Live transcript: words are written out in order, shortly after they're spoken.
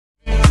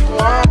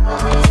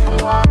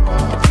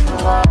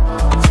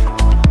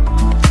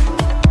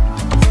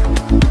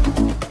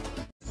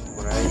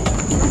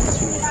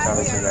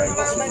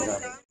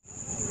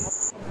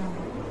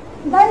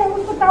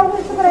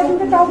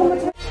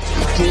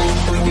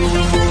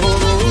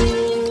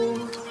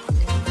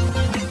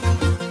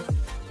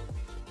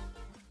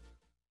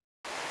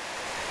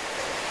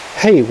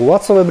Hey,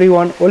 what's up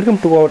everyone? Welcome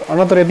to our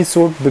another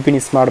episode bipin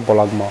smart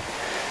blog ma.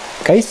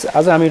 Guys,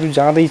 आज हामीहरु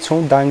जाँदै छौं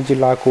दाङ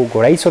जिल्लाको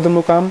घोराई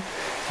सदरमुकाम।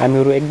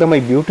 हामीहरु एकदमै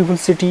ब्युटीफुल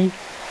सिटी,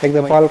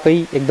 एकदमै पालकै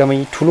एकदमै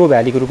ठुलो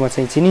भ्यालीको रूपमा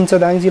चाहिँ चिनिन्छ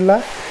दाङ जिल्ला।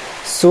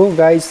 सो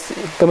गाइस,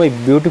 एकदमै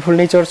ब्युटीफुल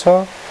नेचर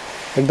छ,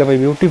 एकदमै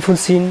beautiful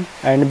seen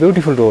and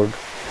beautiful road.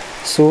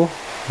 So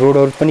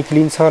रोडहरु पनि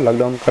क्लीन छ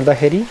लकडाउन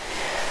गर्दाखेरि।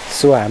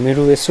 सो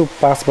हामीहरु यसो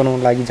पास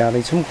बनाउन लागि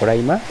जाँदै छौं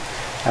घोराईमा।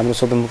 हाम्रो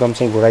सदरमुकाम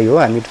चाहिँ घोराई हो।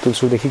 हामी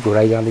तुलसुरदेखि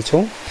घोराई जाँदै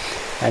छौं।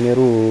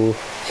 हामीहरु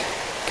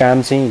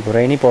काम चाहिँ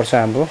घोराई नै पर्छ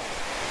हाम्रो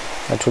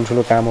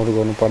ठुलठुलो कामहरु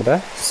गर्नु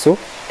पर्दा। सो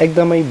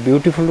एकदमै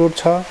ब्युटीफुल रोड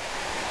छ।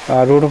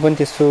 रोड पनि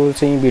त्यस्तो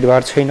चाहिँ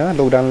भिडभाड छैन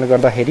लकडाउनले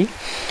गर्दाखेरि।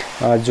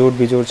 जोड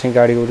बिजोड चाहिँ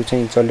गाडीहरु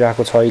चाहिँ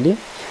चलिरहेको छ अहिले।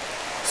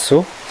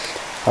 सो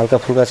हल्का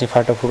फुल्का चाहिँ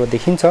फाटाफुटा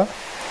देखिन्छ।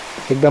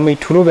 एकदमै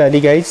ठुलो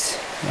भ्याली गाइस।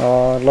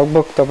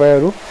 लगभग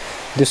तपाईहरु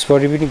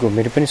देशभरि पनि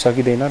घुमेर पनि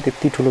सकिदैन,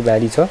 त्यति ठुलो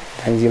भ्याली छ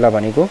दाङ जिल्ला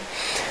भनेको।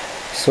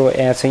 सो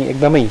यहाँ चाहिँ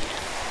एकदमै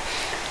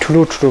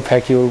ठुलो ठुलो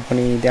फ्याक्ट्रीहरु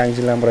पनि दाङ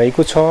जिल्लामा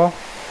रहेको छ,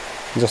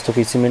 जस्तो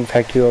कि सिमेन्ट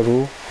फ्याक्ट्रीहरु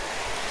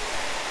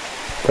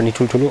पनि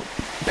ठुलठुलो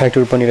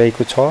फ्याक्ट्रीहरु पनि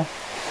रहेको छ।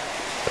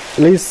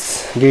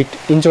 Let's get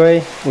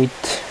enjoy with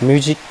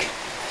music.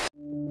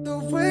 The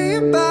way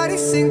your body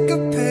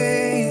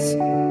syncopates,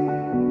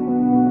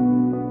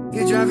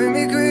 you're driving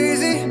me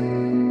crazy.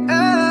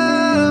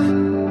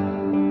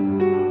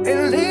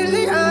 And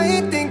lately I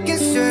ain't thinking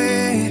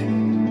straight.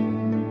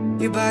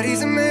 Your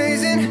body's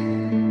amazing.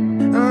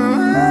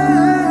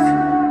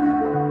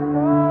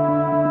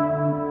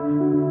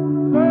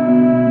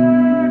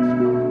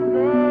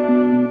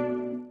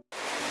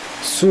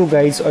 So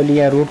guys, अहिले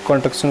यहाँ रोड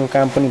कन्स्ट्रक्सनको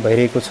काम पनि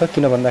भइरहेको छ।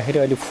 किन भन्दाखेरि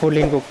अहिले 4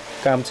 लेनको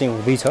काम चाहिँ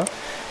हुँदैछ।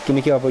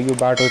 किनकि अब यो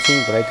बाटो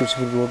चाहिँ घोराई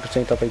तुलसीपुर रोड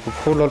चाहिँ तपाईको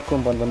 4 लेनको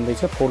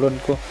बन्दैछ।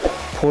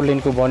 4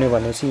 लेनको बन्यो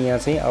भनेपछि यहाँ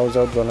चाहिँ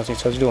आउजाउ गर्न चाहिँ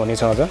सजिलो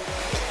हुनेछ। अझ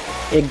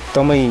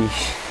एकदमै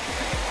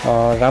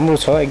राम्रो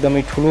छ,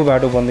 एकदमै ठुलो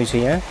बाटो बन्दैछ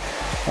यहाँ।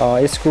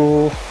 यसको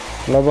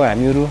लगभग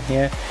हामीहरु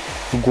यहाँ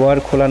गुवार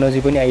खोला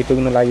नजिक पनि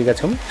आइपुग्न लागेका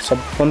छौं।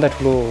 सबभन्दा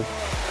ठुलो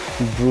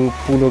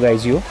पुल हो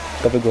गाइज यो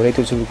तपाई घोराई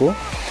तुलसीपुरको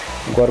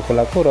गुवार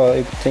खोलाको। र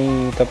एक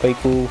चाहिँ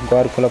तपाईको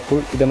गुवार खोला पुल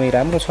एकदमै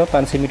राम्रो छ।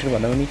 500 मिटर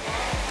भन्दा पनि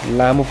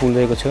लामो पुल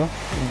रहेको छ।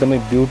 एकदमै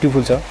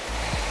ब्युटीफुल छ।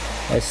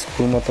 यस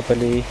पुलमा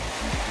तपाईले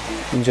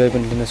इन्जोय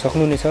पनि लिन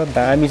सक्नुहुनेछ।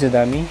 दामी छ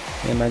दामी।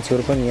 यहाँ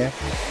मान्छेहरु पनि यहाँ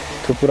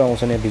थुप्रो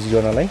आउँछन् यहाँ भिजिट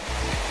गर्नलाई।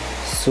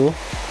 सो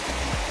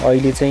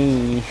अहिले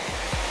चाहिँ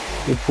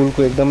यो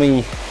पुलको एकदमै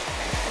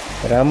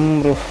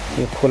राम्रो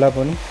यो खोला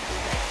पनि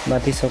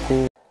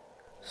माथिसको।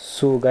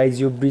 सो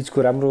गाइज, यो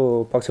ब्रिजको राम्रो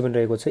पक्ष पनि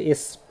रहेको छ।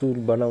 यस पुल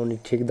बनाउने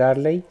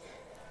ठेकदारलाई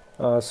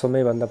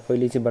समयभन्दा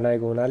पहिले चाहिँ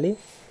बनाएको हुनाले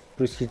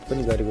पुरस्कृत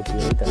पनि गरेको थियो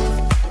है त।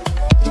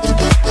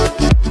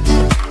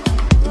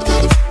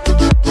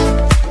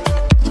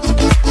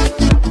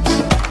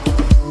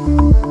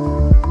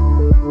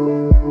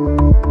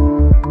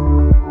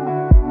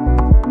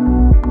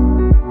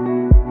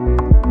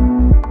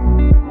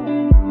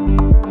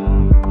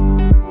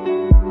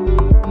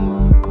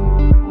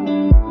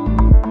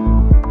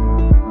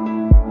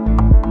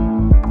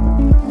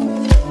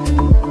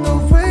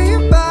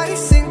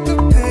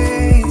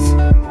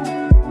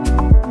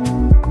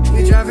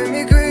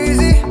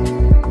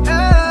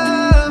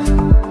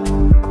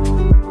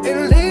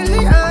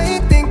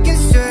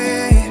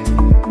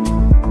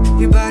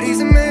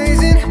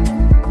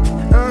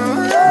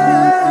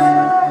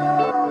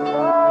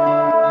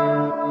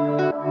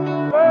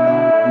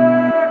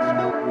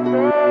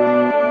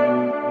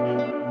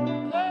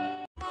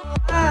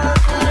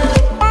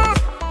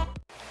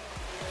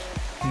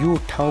 यो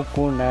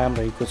ठाउँको नाम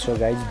रहेको छ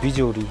गाइज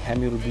बिजौरी।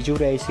 हामीहरु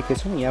बिजौरी आइसकेका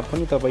छौं। यहाँ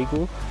पनि तपाईको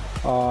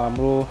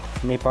हाम्रो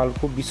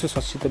नेपालको विश्व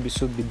संस्कृत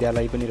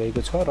विश्वविद्यालय पनि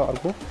रहेको छ र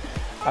अर्को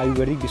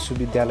आयुर्वेदिक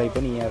विश्वविद्यालय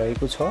पनि यहाँ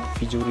रहेको छ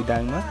बिजौरी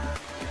दाङमा।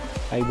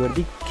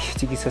 आयुर्वेदिक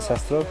चिकित्सा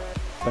शास्त्र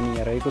पनि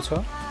यहाँ रहेको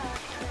छ।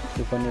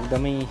 यो पनि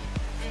एकदमै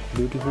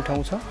ब्युटीफुल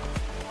ठाउँ छ।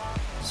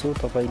 सो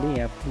तपाईले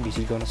यहाँ पनि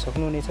भिजिट गर्न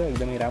सक्नुहुनेछ।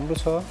 एकदमै राम्रो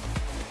छ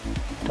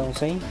ठाउँ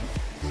चाहिँ।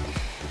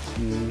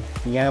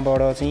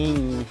 यहाँबाट चाहिँ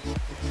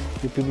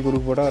यो पिपलको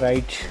रुखबाट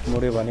राइट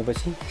मोड्यो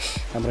भनेपछि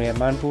हाम्रो यहाँ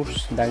मानपुर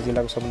दाङ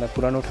जिल्लाको सबभन्दा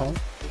पुरानो ठाउँ।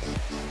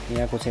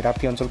 यहाँको चाहिँ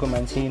राप्ती अञ्चलको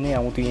मान्छे नै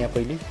आउँथ्यो यहाँ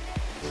पहिले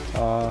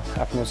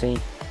आफ्नो चाहिँ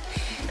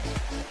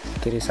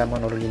धेरै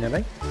सामानहरू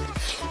लिनलाई।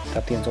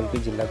 राप्ती अञ्चलकै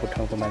जिल्लाको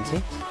ठाउँको मान्छे।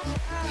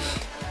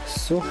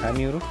 सो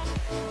हामीहरु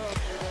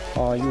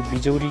यो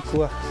बिजौरीको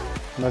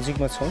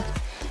नजिकमा छौं।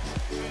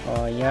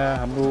 यहाँ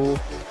हाम्रो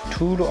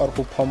ठुलो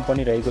अर्को फर्म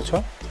पनि रहेको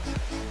छ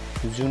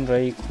जुन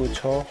रहेको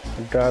छ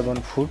ड्रागन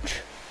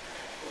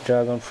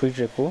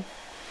फ्रुटको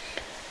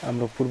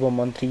हाम्रो पूर्व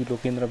मन्त्री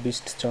लोकेन्द्र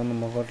बिष्ट चन्द्र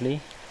मगरले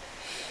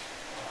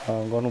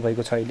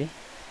गर्नुभएको छ। अहिले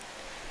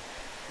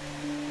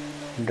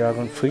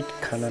ड्रागन फ्रुट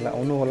खानलाई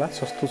आउनु होला,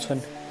 सस्तो छ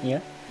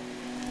यहाँ।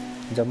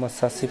 जम्मा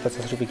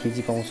 750 रुपैयाँ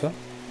केजी पाउँछ।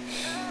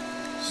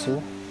 सो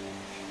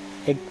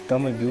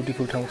एकदमै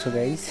ब्युटीफुल ठाउँ छ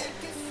गाइज।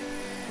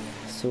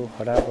 सो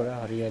हराभरा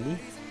हरियाली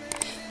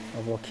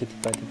अब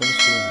खेतीपाती पनि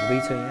सुरु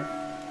हुँदैछ यहाँ।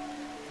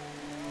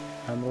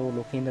 हाम्रो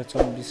लोकेन्द्र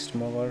चन्द्र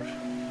मगर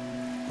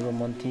पूर्व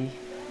मन्त्री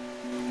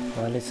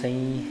उहाँले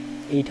चाहिँ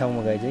यही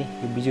ठाउँमा गाई चाहिँ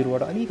यो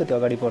बिजुरबाट अलिकति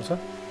अगाडि पर्छ।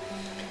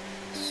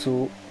 सो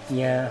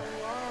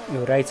यहाँ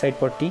यो राइट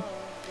साइडपट्टि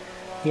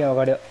यहाँ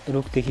अगाडि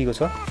रुख देखेको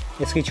छ,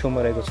 यसकै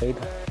छेउमा रहेको छ है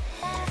त।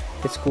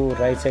 यसको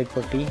राइट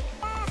साइडपट्टि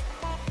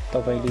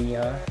तपाईले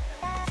यहाँ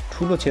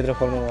ठुलो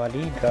क्षेत्रफलमा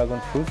उहाँले ड्रागन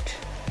फ्रुट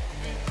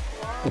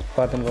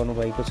उत्पादन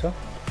गर्नुभएको छ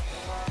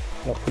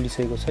र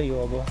फुलिसकेको छ। यो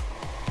अब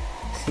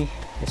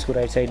यसको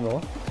राइट साइडमा हो,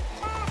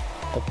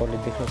 तपाईले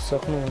देख्न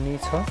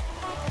सक्नुहुनेछ।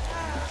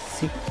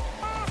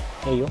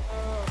 यही हो,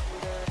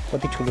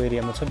 कति ठुलो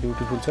एरियामा छ,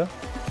 ब्युटिफुल छ,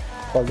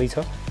 फल्दैछ।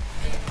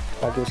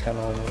 पाकेपछि खान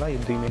आउनु होला, यो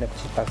 2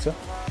 महिनापछि पाक्छ।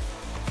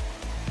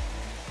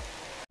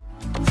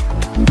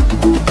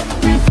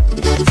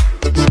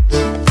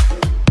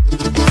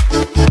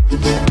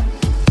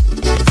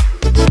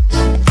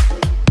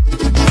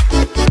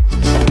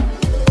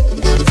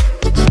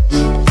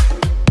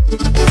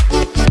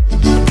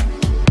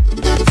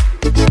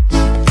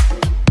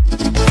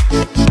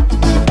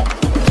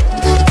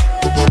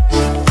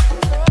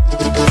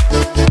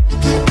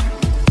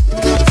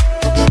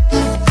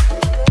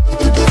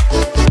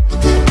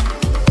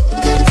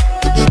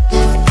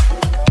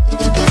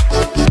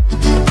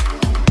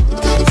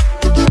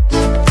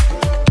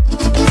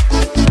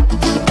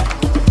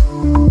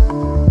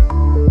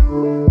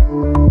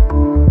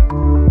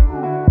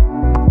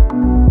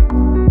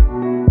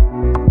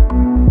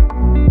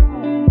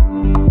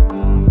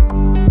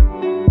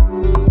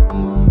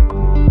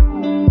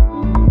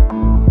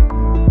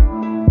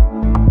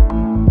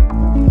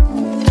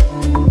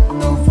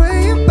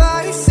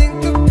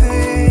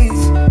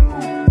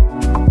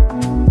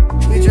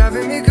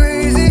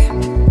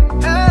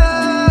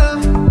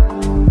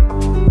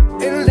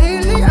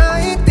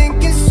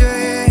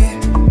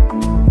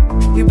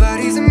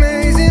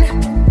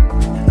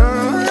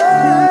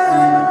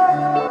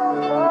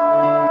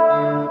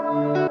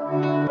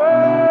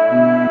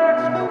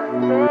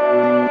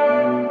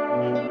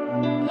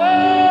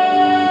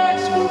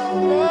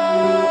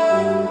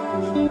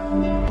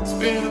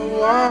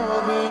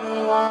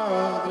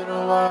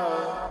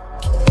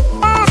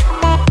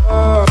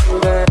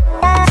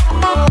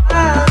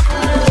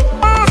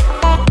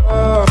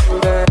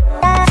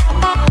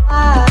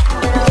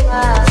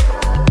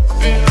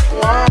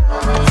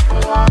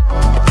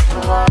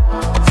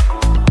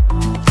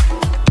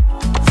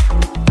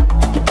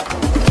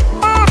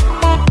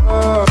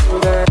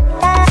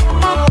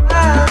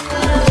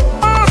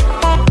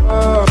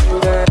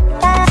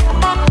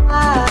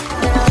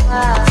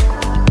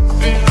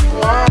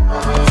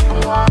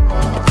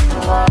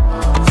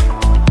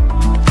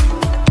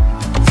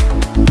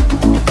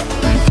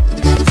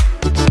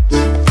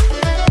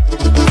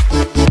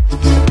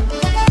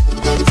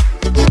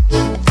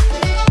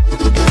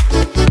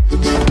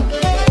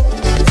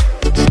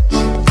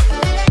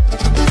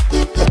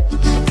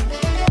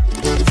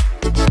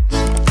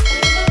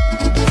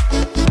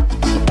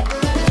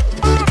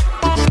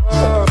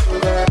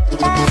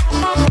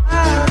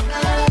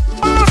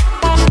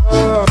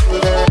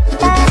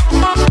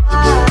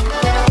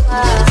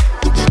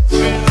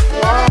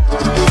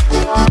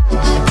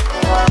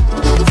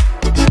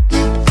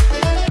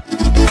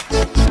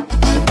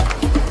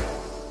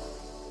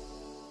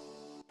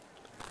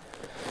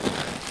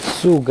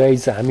 सो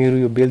गाइज हामीहरू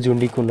यो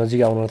बेलझुन्डीको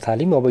नजिक आउन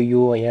थाल्यौँ। अब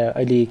यो यहाँ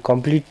अहिले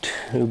कम्प्लिट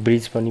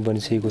ब्रिज पनि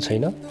बनिसकेको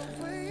छैन।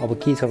 अब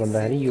के छ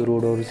भन्दाखेरि यो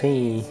रोडहरू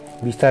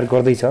चाहिँ विस्तार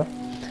गर्दैछ।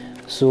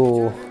 सो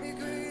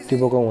त्यो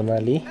भएको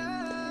हुनाले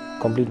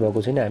कम्प्लिट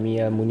भएको छैन। हामी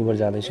यहाँ मुनिबाट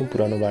जाँदैछौँ,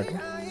 पुरानो बाटो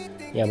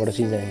यहाँबाट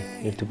चाहिँ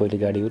हिँड्थ्यो पहिले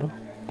गाडीहरू।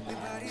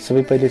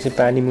 सबै पहिले चाहिँ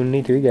पानी मुनि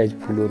नै थियो है गाइज,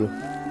 फुलहरू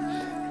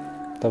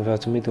तपाईँ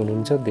अचम्मित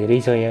हुनुहुन्छ।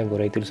 धेरै छ यहाँ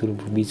घोराई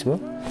तुलसीपुर बिचमा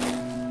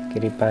के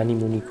अरे पानी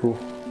मुनिको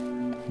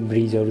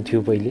ब्रिजहरू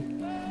थियो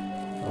पहिले।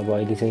 अब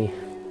अहिले चाहिँ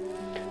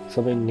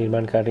सबै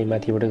निर्माण कार्य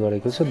माथिबाटै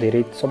गरेको छ।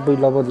 धेरै सबै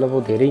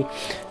लगभग धेरै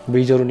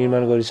ब्रिजहरू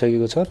निर्माण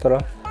गरिसकेको छ, तर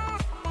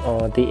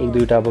त्यही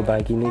 1-2वटा अब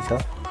बाँकी नै छ।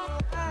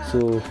 सो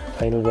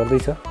फाइनल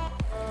गर्दैछ,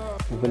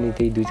 यो पनि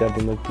त्यही 2-4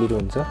 दिनमा क्लियर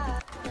हुन्छ।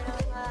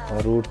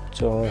 रोड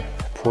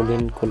 4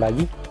 लेनको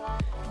लागि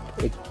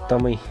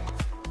एकदमै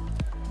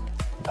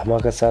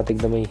धमाका साथ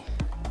एकदमै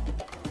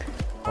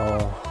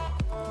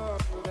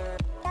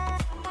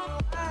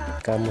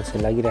काममा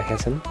चाहिँ लागिरहेका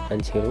छन्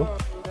मान्छेहरू।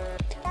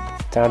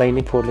 चाँडै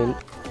नै 4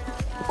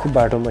 लेनको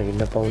बाटोमा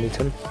हिँड्न पाउने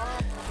छन्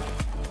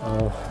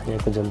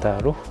यहाँको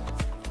जनताहरू।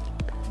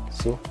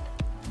 सो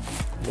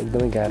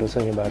एकदमै गाह्रो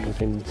छ यहाँ बाटो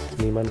चाहिँ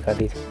निर्माण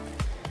कार्य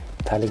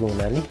थालेको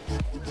हुनाले।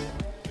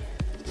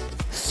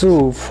 सो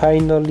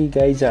फाइनली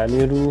गाइज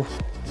हामीहरू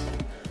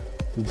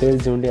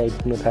बेलझुन्डी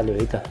आइपुग्न थाल्यो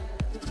है त।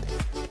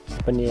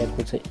 पनि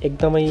यहाँको चाहिँ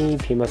एकदमै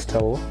फेमस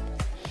ठाउँ हो।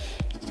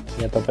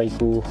 यहाँ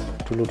तपाईँको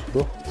ठुलो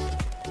ठुलो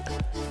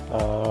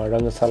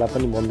रङ्गशाला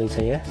पनि बन्दैछ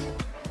यहाँ,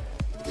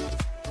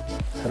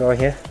 र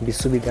यहाँ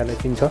विश्वविद्यालय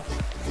पनि छ।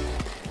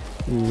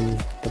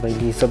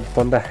 तपाईँले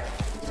सबभन्दा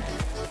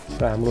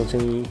र हाम्रो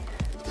चाहिँ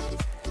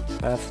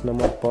 5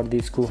 नम्बर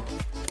प्रदेशको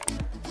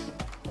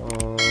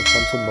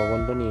कमसेकम संसद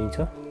भवन पनि यही छ।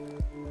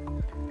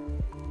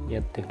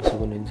 यहाँ देख्न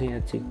सक्नुहुन्छ यहाँ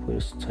चेक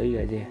पोस्ट छ है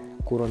अहिले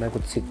कोरोनाको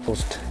चेक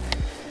पोस्ट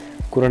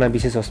कोरोना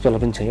विशेष अस्पताल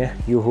पनि छ यहाँ।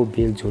 यो हो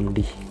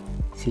बेलझुन्डी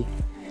सी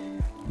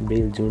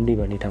बेलझुन्डी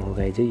भन्ने ठाउँ हो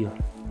गाइज यो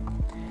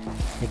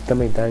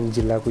एकदमै दाङ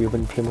जिल्लाको यो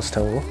पनि फेमस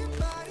ठाउँ हो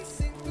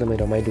एकदमै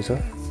रमाइलो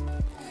छ।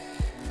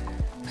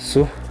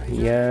 सो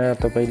यहाँ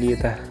तपाईले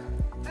यता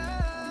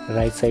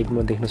राइट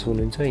साइडमा देख्न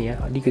सक्नुहुन्छ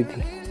यहाँ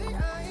अलिकति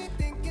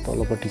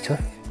तलपट्टि छ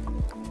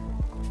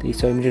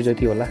 300 मिटर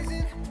जति होला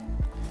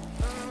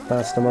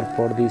 5 नम्बर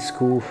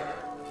प्रदेशको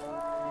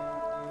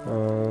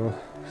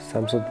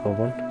सांसद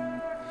भवन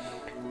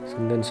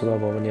संविधान सभा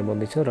भवन यहाँ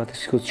बन्दैछ र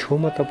त्यसको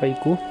छेउमा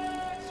तपाईको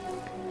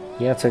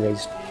यहाँ छ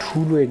गाइज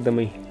ठुलो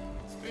एकदमै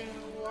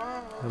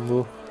हाम्रो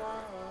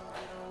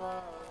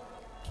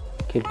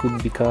खेलकुद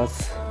विकास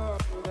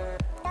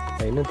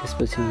हैन।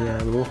 त्यसपछि यहाँ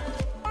हाम्रो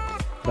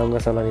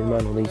रङ्गशाला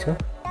निर्माण हुँदैछ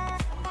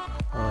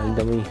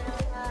एकदमै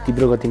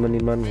तीव्र गतिमा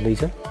निर्माण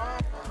हुँदैछ।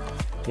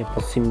 यहाँ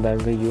पश्चिम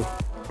दाङकै यो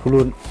ठुलो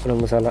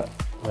रङ्गशाला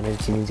भनेर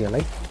चिनिन्छ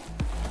यसलाई।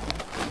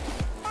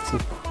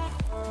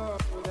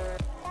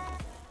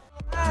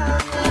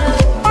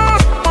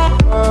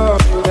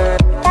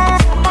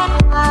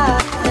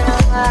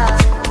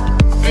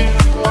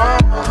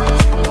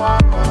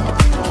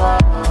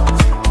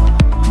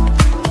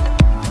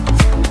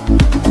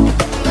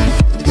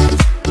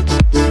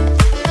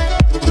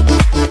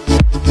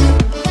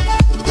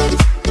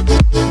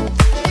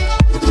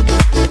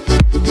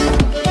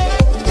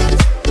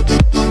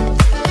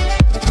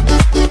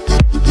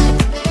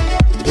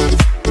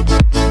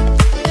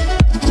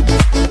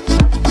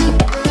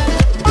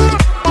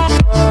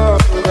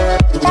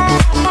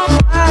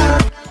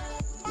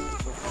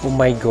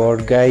 माई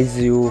गॉड गाइज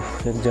यो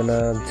एकजना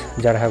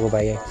जाड खाएको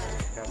भाइ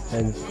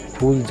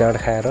फुल जाड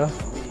खाएर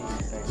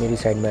मेरी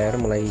साइडमा आएर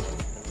मलाई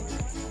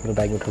मेरो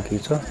बाइकमा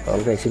ठोकेको छ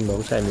हल्का एक्सिडेन्ट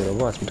भएको छ। हामीहरू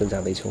अब हस्पिटल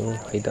जाँदैछौँ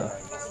है त।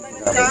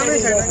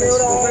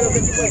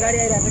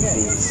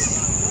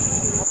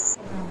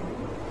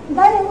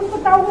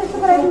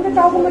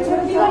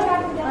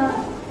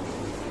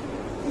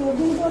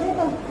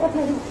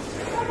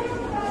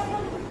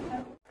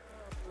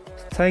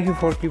 Thank you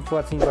for keep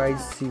watching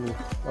guys. See you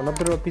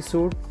another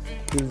episode.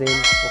 Till then,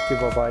 okay,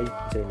 bye bye.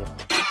 Jai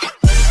Hind.